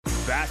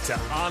back to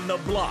On the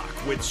Block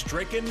with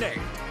Strick and Nate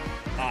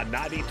on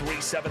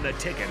 93.7 The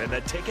Ticket and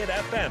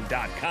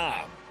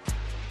theticketfm.com.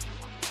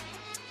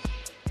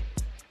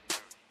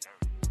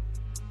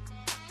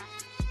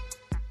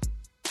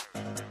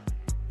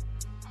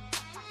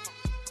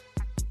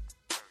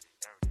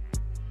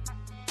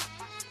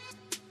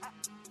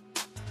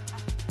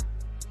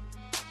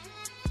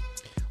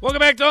 Welcome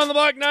back to On the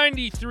Block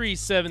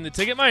 93.7 The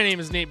Ticket. My name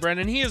is Nate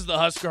Brennan. He is the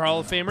Husker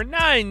Hall of Famer,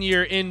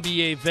 9-year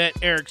NBA vet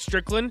Eric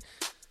Strickland.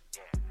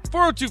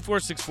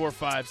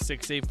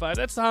 402-464-5685.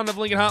 That's the Honda of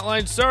Lincoln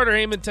hotline. Starter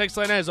Heyman text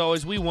line. As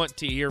always, we want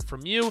to hear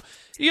from you.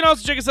 You can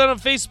also check us out on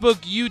Facebook,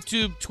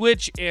 YouTube,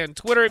 Twitch, and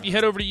Twitter. If you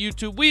head over to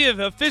YouTube, we have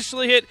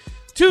officially hit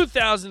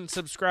 2,000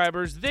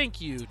 subscribers.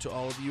 Thank you to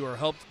all of you who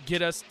helped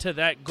get us to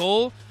that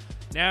goal.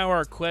 Now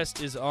our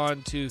quest is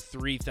on to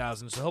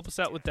 3,000, so help us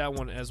out with that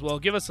one as well.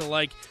 Give us a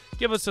like,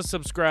 give us a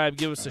subscribe,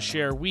 give us a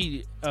share.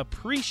 We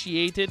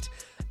appreciate it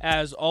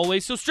as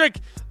always. So, Strick,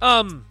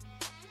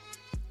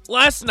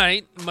 last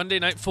night, Monday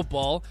Night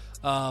Football,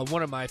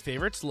 one of my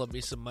favorites. Love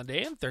me some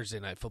Monday and Thursday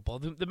Night Football.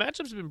 The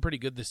matchups have been pretty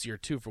good this year,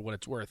 too, for what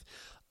it's worth.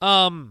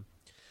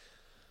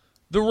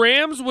 The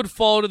Rams would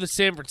fall to the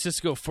San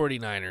Francisco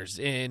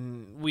 49ers,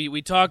 and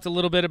we talked a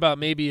little bit about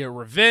maybe a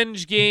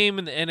revenge game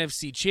in the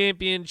NFC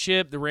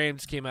Championship. The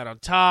Rams came out on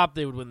top.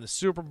 They would win the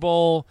Super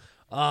Bowl.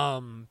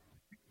 The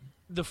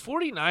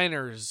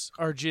 49ers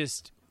are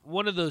just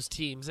one of those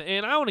teams,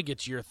 and I want to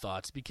get your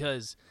thoughts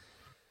because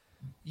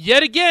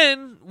yet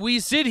again we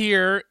sit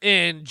here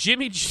and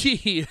Jimmy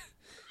G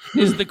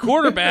is the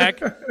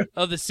quarterback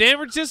of the San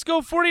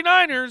Francisco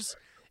 49ers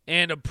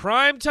and a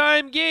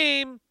primetime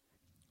game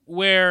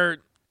where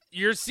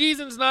your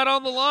season's not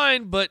on the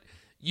line, but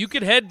you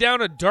could head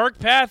down a dark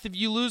path if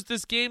you lose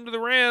this game to the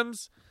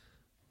Rams.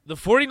 The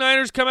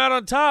 49ers come out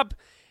on top,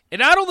 and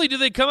not only do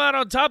they come out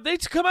on top, they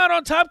come out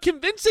on top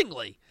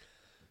convincingly.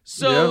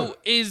 So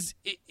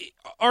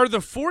are the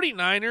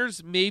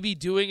 49ers maybe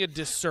doing a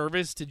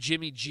disservice to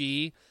Jimmy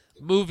G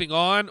moving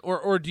on,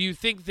 or do you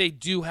think they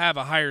do have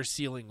a higher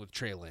ceiling with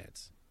Trey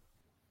Lance?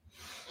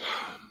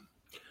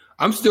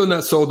 I'm still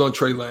not sold on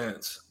Trey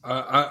Lance.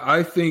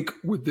 I think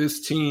with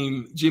this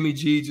team, Jimmy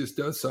G just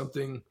does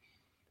something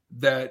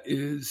that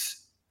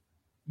is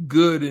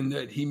good in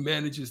that he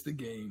manages the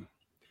game.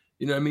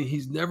 You know what I mean?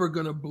 He's never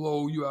going to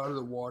blow you out of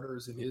the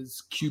waters in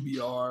his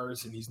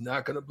QBRs, and he's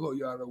not going to blow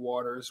you out of the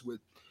waters with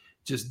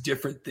just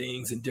different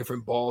things and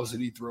different balls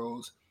that he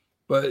throws.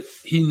 But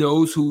he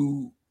knows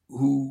who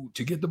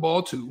to get the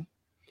ball to.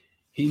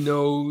 He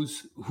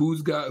knows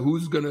who's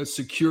going to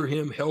secure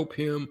him, help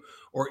him,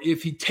 or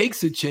if he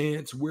takes a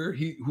chance, who's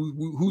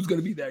going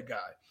to be that guy.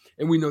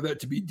 And we know that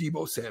to be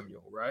Deebo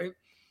Samuel, right?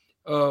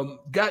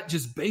 Got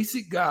just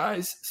basic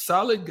guys,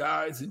 solid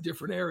guys in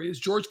different areas.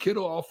 George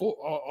Kittle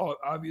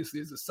obviously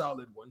is a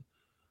solid one.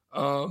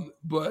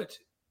 But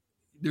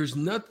there's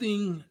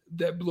nothing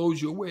that blows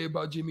you away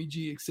about Jimmy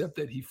G except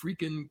that he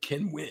freaking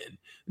can win.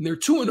 And they're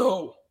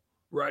 2-0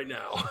 right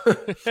now.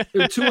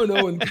 They're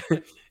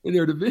 2-0 in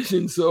their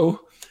division.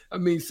 So, I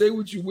mean, say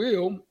what you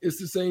will,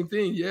 it's the same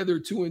thing. Yeah, they're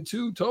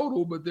 2-2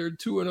 total, but they're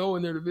 2-0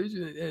 in their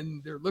division,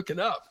 and they're looking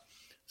up.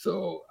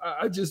 So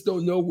I just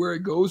don't know where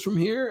it goes from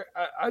here.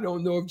 I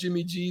don't know if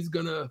Jimmy G is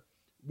going to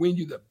win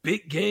you the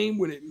big game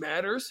when it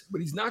matters,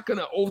 but he's not going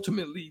to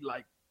ultimately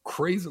like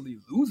crazily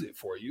lose it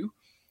for you.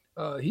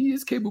 He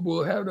is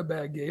capable of having a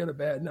bad game and a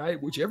bad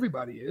night, which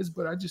everybody is,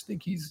 but I just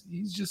think he's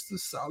just a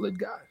solid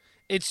guy.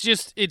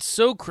 It's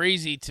so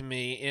crazy to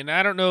me, and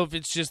I don't know if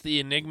it's just the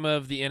enigma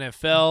of the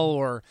NFL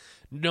or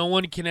no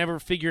one can ever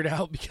figure it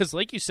out because,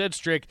 like you said,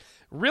 Strick,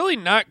 really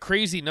not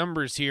crazy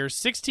numbers here.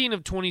 16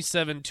 of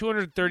 27,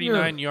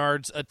 239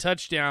 yards, a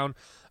touchdown,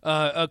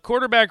 a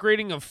quarterback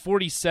rating of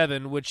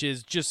 47, which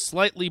is just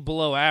slightly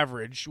below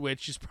average,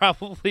 which is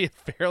probably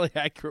a fairly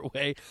accurate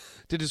way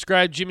to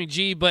describe Jimmy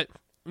G. But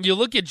you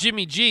look at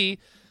Jimmy G,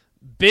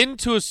 been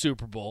to a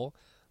Super Bowl,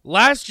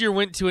 last year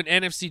went to an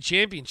NFC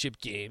Championship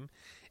game,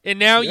 and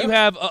now you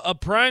have a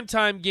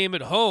primetime game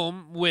at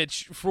home,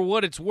 which, for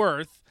what it's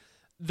worth,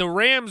 the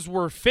Rams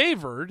were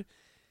favored,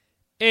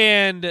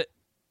 and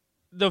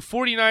the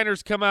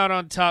 49ers come out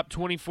on top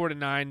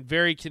 24-9,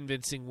 very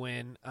convincing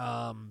win.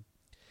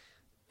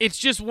 It's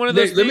just one of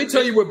those Let me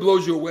tell you what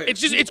blows you away.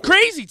 It's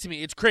crazy to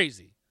me. It's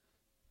crazy.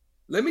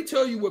 Let me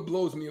tell you what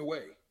blows me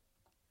away.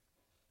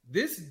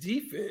 This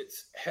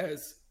defense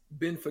has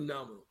been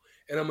phenomenal.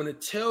 And I'm going to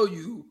tell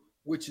you,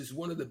 which is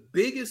one of the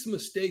biggest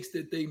mistakes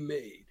that they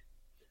made,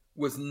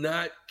 was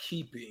not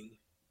keeping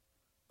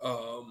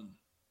my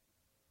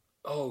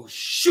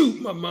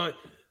mind.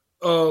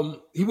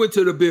 He went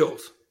to the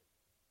Bills.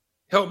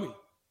 Help me.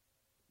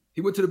 He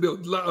went to the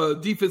Bills.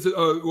 Defensive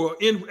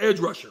edge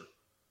rusher.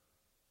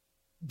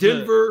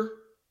 Denver.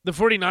 The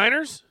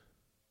 49ers?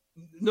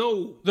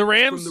 No. The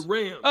Rams? From the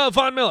Rams. Oh,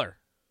 Von Miller.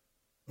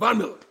 Von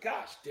Miller.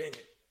 Gosh dang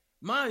it.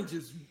 Mine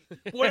just,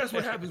 boy, that's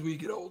what happens when you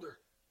get older.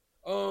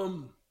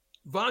 Von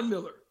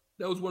Miller.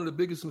 That was one of the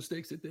biggest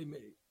mistakes that they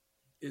made.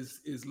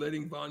 Is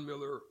letting Von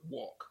Miller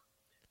walk,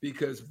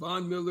 because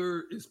Von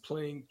Miller is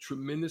playing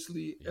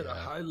tremendously at a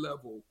high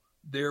level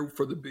there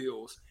for the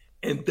Bills.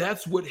 And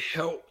that's what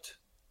helped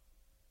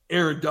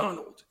Aaron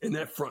Donald in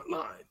that front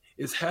line,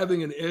 is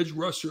having an edge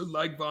rusher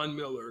like Von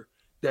Miller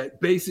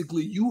that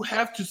basically you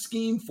have to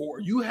scheme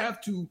for. You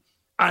have to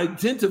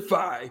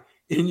identify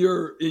in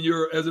your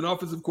as an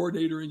offensive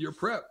coordinator in your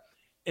prep.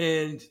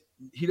 And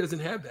he doesn't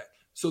have that.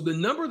 So the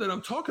number that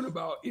I'm talking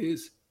about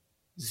is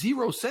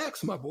 0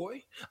 sacks, my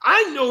boy.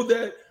 I know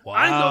that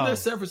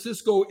San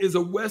Francisco is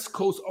a West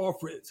Coast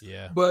offense.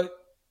 Yeah. But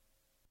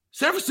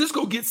San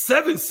Francisco gets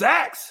 7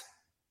 sacks.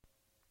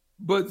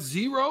 But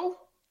 0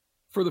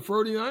 for the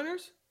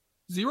 49ers?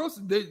 0?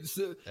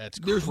 That's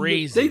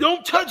crazy. They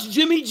don't touch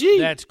Jimmy G.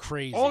 That's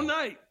crazy. All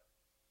night.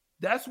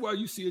 That's why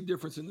you see a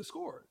difference in the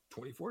score,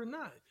 24-9.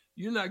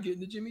 You're not getting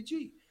to Jimmy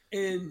G.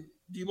 And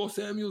Deebo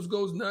Samuels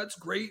goes nuts.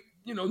 Great.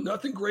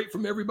 Nothing great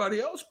from everybody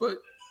else. But,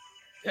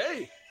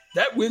 hey,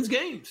 that wins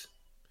games.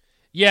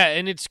 Yeah,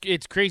 and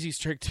it's crazy,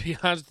 Strick. To be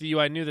honest with you,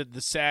 I knew that the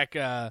sack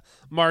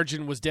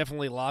margin was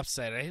definitely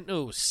lopsided. I didn't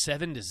know it was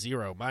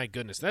 7-0. My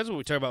goodness, that's what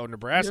we talk about with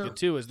Nebraska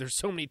too. Is there's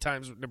so many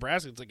times with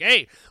Nebraska, it's like,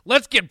 hey,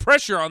 let's get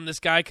pressure on this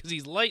guy because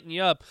he's lighting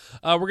you up.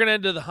 We're gonna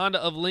head to the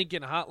Honda of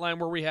Lincoln hotline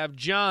where we have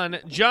John.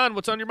 John,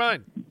 what's on your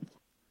mind?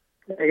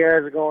 Hey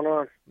guys, what's going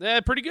on?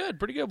 Pretty good,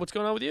 pretty good. What's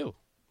going on with you?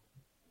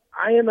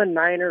 I am a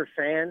Niner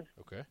fan.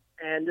 Okay.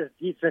 And this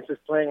defense is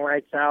playing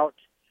lights out.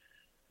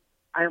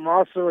 I am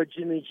also a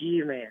Jimmy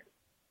G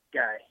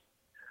guy.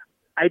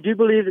 I do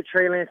believe that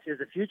Trey Lance is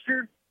the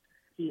future.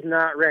 He's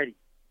not ready.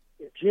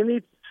 If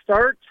Jimmy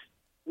starts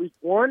week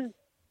 1,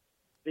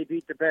 they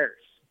beat the Bears.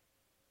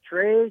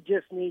 Trey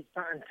just needs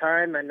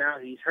time, and now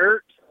he's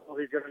hurt, so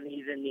he's going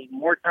to need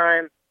more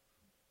time.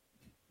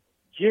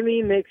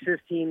 Jimmy makes his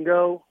team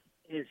go.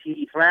 Is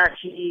he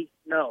flashy?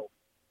 No.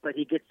 But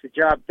he gets the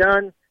job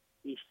done.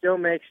 He still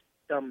makes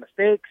dumb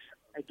mistakes.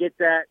 I get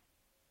that.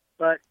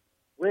 But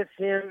with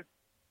him,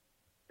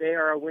 they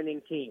are a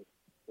winning team.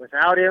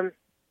 Without him,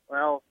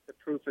 well, the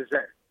proof is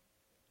there.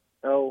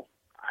 So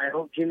I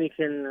hope Jimmy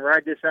can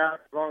ride this out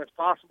as long as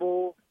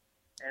possible,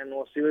 and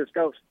we'll see where this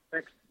goes.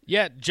 Thanks.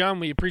 Yeah, John,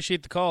 we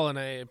appreciate the call, and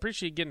I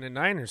appreciate getting a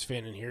Niners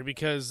fan in here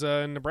because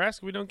in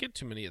Nebraska we don't get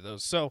too many of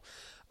those. So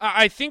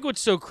I think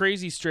what's so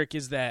crazy, Strick,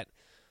 is that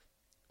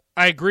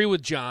I agree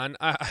with John.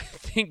 I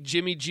think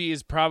Jimmy G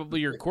is probably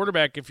your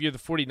quarterback if you're the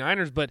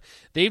 49ers, but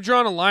they've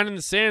drawn a line in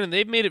the sand, and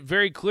they've made it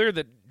very clear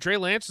that Trey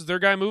Lance is their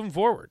guy moving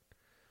forward.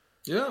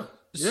 Yeah.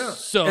 Yeah.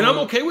 So, and I'm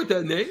okay with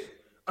that, Nate.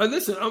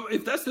 Listen,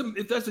 if that's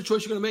the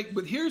choice you're going to make,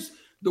 but here's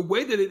the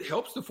way that it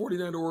helps the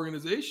 49er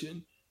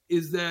organization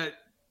is that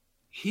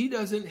he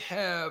doesn't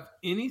have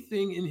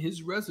anything in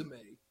his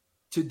resume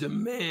to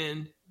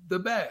demand the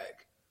bag.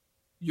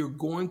 You're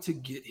going to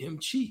get him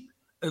cheap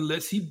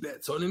unless he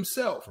bets on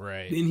himself.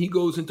 Right. Then he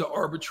goes into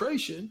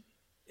arbitration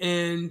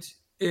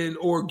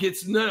or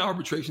gets not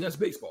arbitration, that's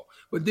baseball.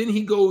 But then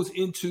he goes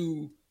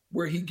into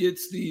where he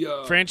gets the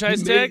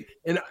franchise tag,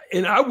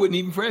 and I wouldn't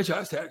even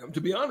franchise tag him. To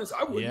be honest,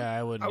 I wouldn't. Yeah,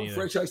 I wouldn't. I would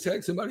franchise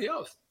tag somebody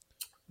else.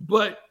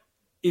 But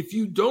if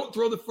you don't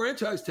throw the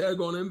franchise tag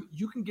on him,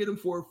 you can get him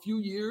for a few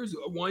years,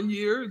 1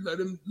 year.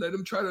 Let him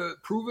try to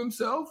prove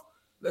himself.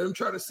 Let him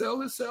try to sell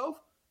himself.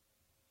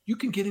 You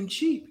can get him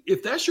cheap.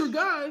 If that's your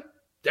guy,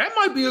 that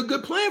might be a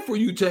good plan for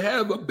you to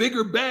have a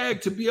bigger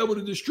bag to be able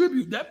to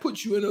distribute. That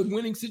puts you in a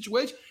winning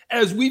situation.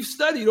 As we've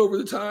studied over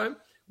the time,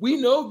 we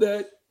know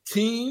that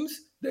teams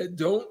that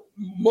don't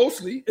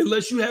mostly,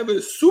 unless you have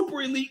a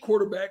super elite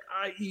quarterback,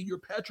 i.e. your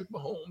Patrick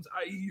Mahomes,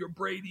 i.e. your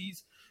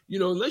Brady's,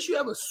 unless you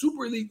have a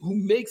super elite who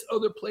makes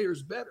other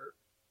players better,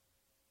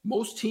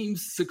 most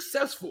teams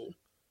successful,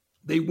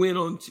 they win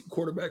on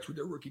quarterbacks with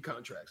their rookie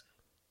contracts.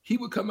 He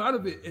would come out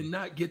of it and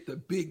not get the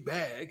big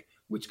bag,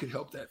 which could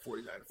help that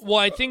 49. Well,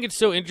 I think it's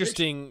so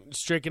interesting,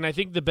 Strick, and I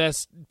think the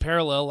best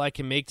parallel I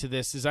can make to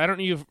this is I don't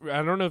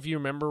know if you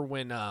remember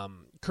when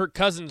Kirk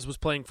Cousins was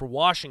playing for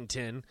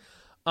Washington.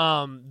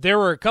 There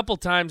were a couple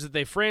times that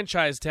they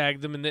franchise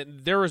tagged them, and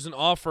that there was an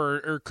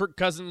offer, or Kirk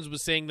Cousins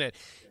was saying that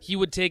he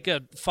would take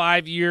a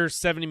 5-year,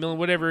 $70 million,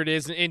 whatever it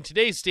is. In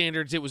today's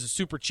standards, it was a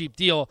super cheap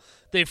deal.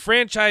 They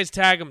franchise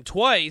tag him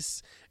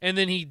twice, and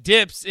then he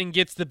dips and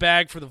gets the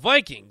bag for the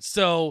Vikings.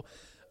 So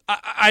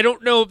I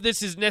don't know if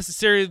this is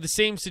necessarily the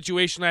same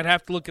situation. I'd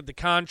have to look at the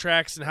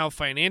contracts and how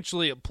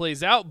financially it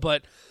plays out,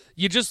 but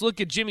you just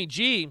look at Jimmy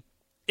G.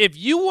 If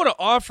you would have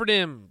offered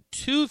him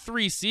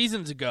 2-3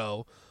 seasons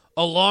ago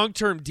a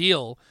long-term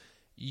deal,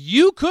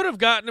 you could have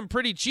gotten him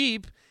pretty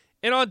cheap,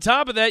 and on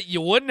top of that,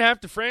 you wouldn't have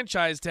to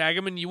franchise tag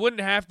him, and you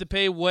wouldn't have to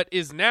pay what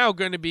is now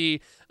going to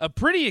be a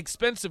pretty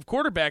expensive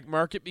quarterback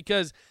market,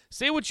 because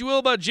say what you will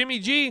about Jimmy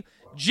G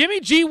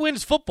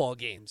wins football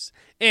games.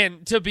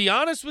 And to be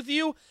honest with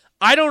you,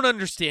 I don't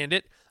understand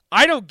it.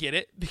 I don't get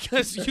it,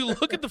 because you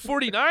look at the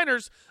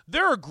 49ers,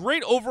 they're a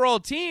great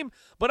overall team,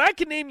 but I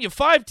can name you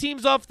 5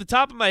 teams off the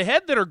top of my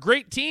head that are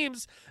great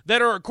teams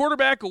that are a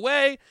quarterback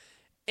away,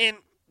 and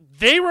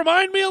they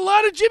remind me a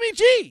lot of Jimmy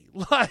G.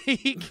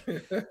 Like,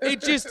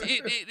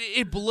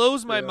 it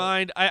blows my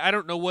mind. I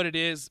don't know what it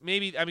is.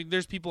 Maybe, I mean,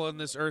 there's people on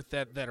this earth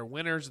that are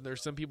winners, and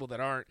there's some people that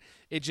aren't.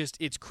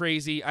 It's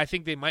crazy. I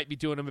think they might be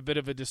doing him a bit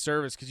of a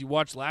disservice because you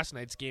watch last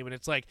night's game, and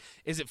it's like,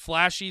 is it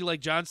flashy?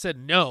 Like John said,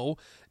 no.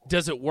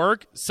 Does it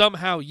work?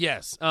 Somehow,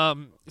 yes.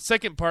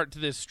 Second part to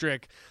this,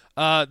 Strick,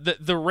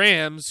 the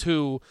Rams,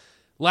 who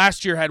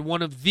last year had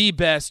one of the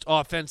best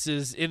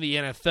offenses in the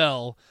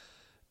NFL,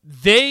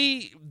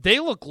 they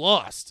look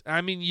lost.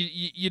 I mean,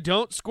 you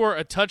don't score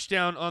a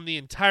touchdown on the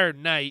entire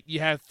night. You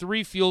have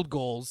 3 field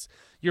goals.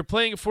 You're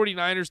playing a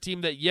 49ers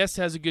team that, yes,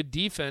 has a good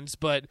defense,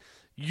 but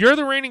you're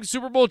the reigning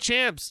Super Bowl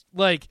champs.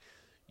 Like,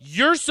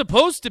 you're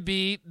supposed to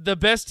be the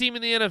best team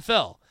in the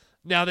NFL.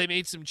 Now, they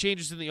made some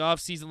changes in the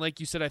offseason.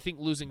 Like you said, I think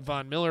losing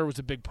Von Miller was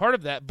a big part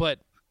of that, but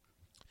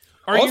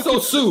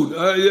sued.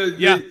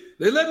 Yeah.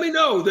 They let me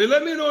know. They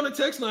let me know on the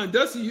text line.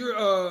 Dusty, you're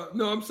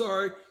no, I'm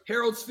sorry.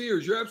 Harold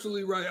Spheres, you're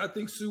absolutely right. I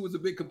think Sue was a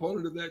big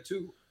component of that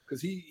too,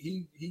 because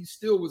he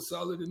still was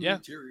solid in the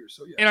interior.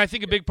 So yeah. And I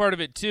think a big part of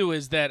it too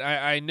is that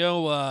I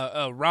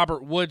know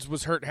Robert Woods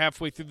was hurt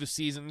halfway through the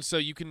season, so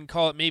you can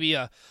call it maybe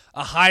a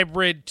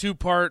hybrid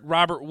 2-part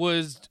Robert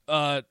Woods,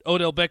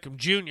 Odell Beckham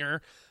Jr.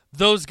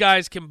 Those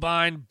guys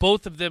combined,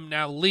 both of them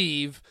now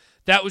leave.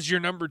 That was your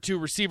number 2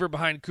 receiver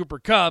behind Cooper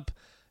Kupp.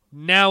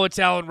 Now it's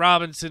Allen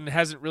Robinson,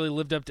 hasn't really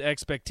lived up to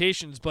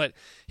expectations. But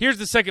here's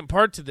the second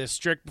part to this,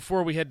 Strick.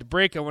 Before we head to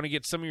break, I want to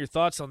get some of your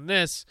thoughts on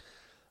this.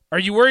 Are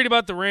you worried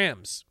about the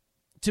Rams?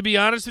 To be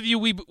honest with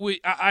you,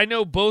 I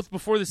know both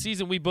before the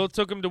season we both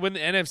took them to win the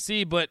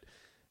NFC, but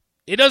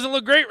it doesn't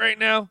look great right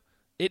now.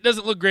 It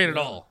doesn't look great at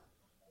all.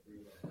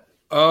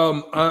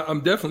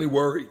 I'm definitely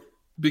worried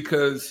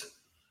because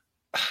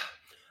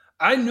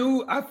I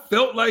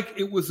felt like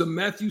it was a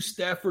Matthew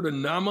Stafford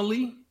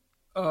anomaly.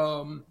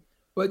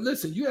 But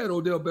listen, you had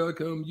Odell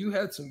Beckham. You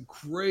had some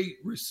great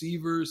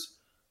receivers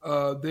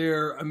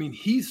there. I mean,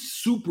 he's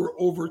super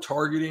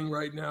over-targeting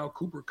right now,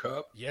 Cooper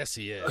Kupp. Yes,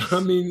 he is. I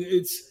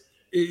mean,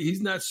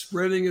 he's not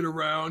spreading it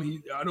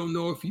around. I don't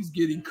know if he's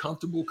getting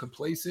comfortable,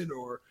 complacent,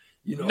 or,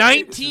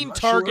 19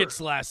 targets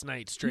last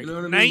night, Strick. You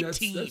know what I mean?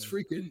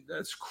 19.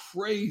 That's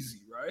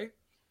crazy, right?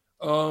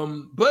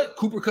 But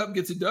Cooper Kupp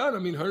gets it done. I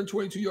mean,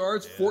 122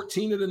 yards,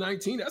 14 of the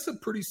 19. That's a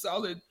pretty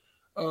solid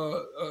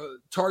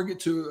target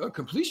to a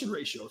completion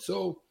ratio,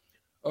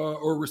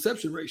 or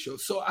reception ratio.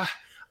 So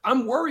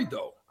I'm worried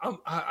though.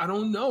 I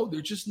don't know.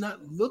 They're just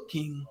not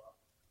looking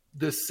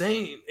the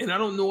same, and I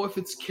don't know if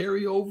it's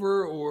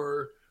carryover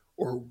or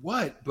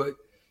what. But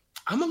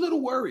I'm a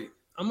little worried.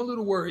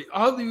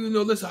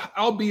 Listen,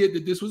 albeit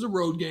that this was a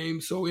road game,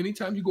 so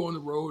anytime you go on the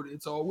road,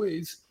 it's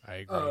always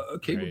a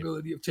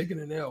capability of taking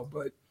an L.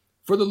 But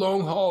for the long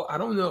haul, I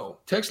don't know.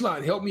 Text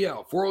line, help me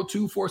out.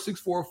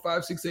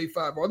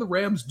 402-464-5685. Are the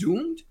Rams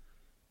doomed?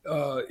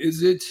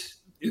 Is it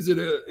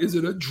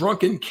a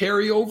drunken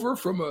carryover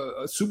from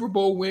a Super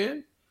Bowl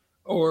win,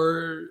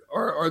 or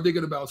are they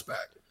going to bounce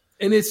back?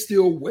 And it's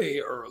still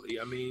way early.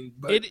 I mean,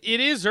 but it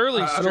is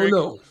early. I don't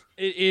know.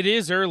 It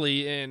is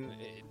early, and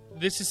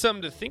this is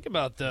something to think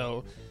about,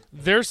 though.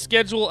 Their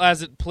schedule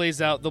as it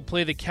plays out, they'll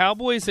play the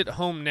Cowboys at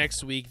home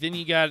next week. Then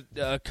you got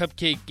a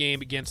cupcake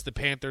game against the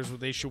Panthers where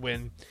they should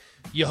win.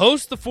 You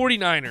host the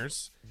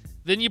 49ers.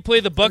 Then you play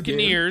the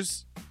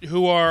Buccaneers,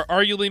 who are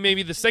arguably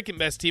maybe the second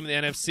best team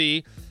in the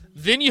NFC.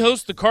 Then you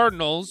host the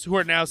Cardinals, who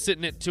are now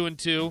sitting at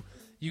 2-2.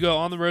 You go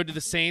on the road to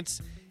the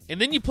Saints.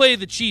 And then you play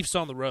the Chiefs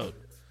on the road.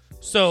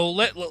 So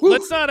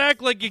let's not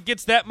act like it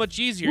gets that much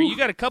easier. You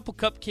got a couple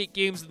cupcake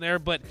games in there,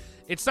 but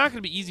it's not going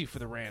to be easy for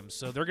the Rams.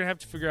 So they're going to have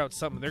to figure out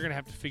something. They're going to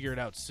have to figure it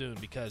out soon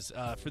because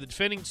for the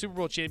defending Super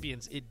Bowl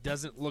champions, it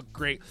doesn't look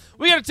great.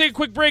 We got to take a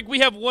quick break. We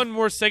have one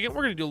more second.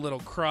 We're going to do a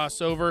little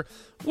crossover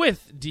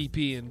with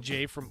DP and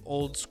Jay from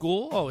Old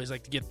School. Always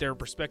like to get their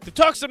perspective.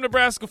 Talk some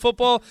Nebraska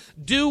football.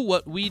 Do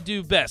what we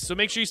do best. So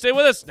make sure you stay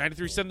with us.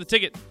 93.7 The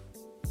Ticket.